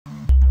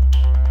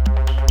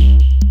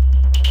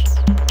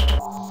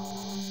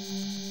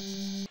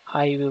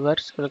Hi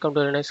viewers, welcome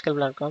to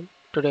linuxscale.com.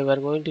 Today we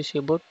are going to see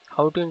about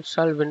how to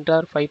install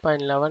WinRAR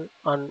 5.11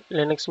 on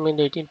Linux Mint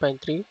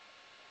 18.3.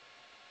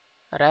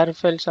 RAR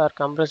files are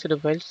compressed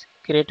files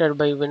created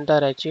by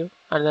WinRAR archive,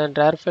 and then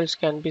RAR files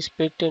can be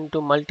split into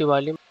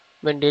multi-volume.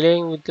 When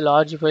dealing with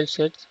large file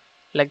sets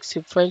like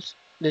zip files,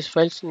 these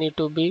files need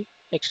to be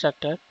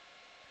extracted.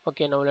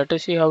 Okay, now let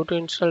us see how to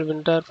install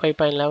WinRAR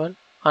 5.11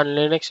 on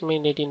Linux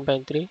Mint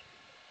 18.3.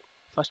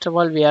 First of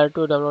all, we have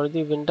to download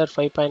the WinRAR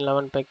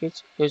 5.11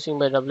 package using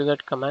by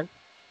wget command.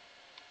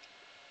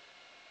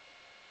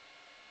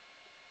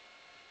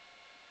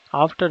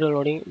 After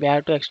downloading, we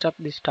have to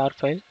extract the star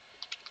file.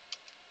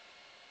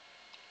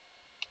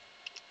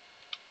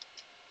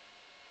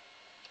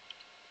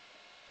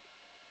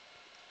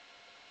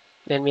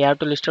 Then we have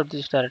to list out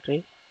this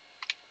directory.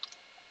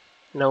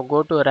 Now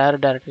go to RAR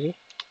directory.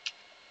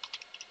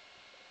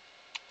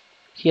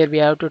 Here we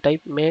have to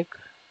type make.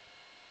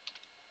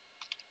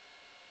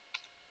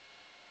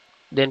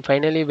 Then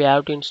finally we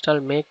have to install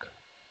make.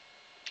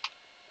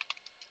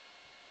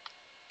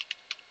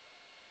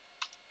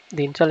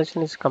 The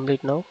installation is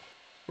complete now.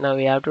 Now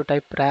we have to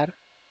type RAR.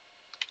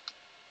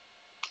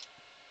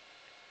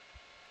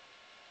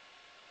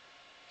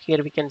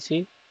 Here we can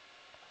see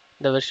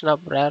the version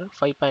of RAR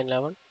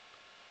 5.11.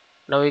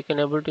 Now we can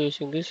able to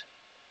using this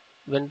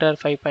WinRAR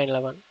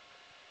 5.11.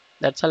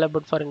 That's all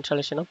about for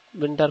installation of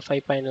WinRAR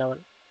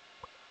 5.11.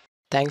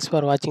 Thanks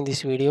for watching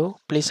this video.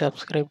 Please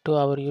subscribe to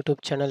our YouTube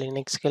channel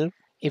Linuxscape.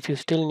 If you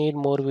still need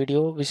more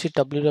video, visit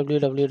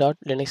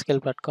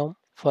www.linuxscape.com.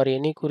 For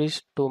any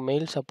queries to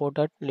mail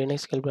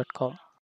support@linuxscape.com.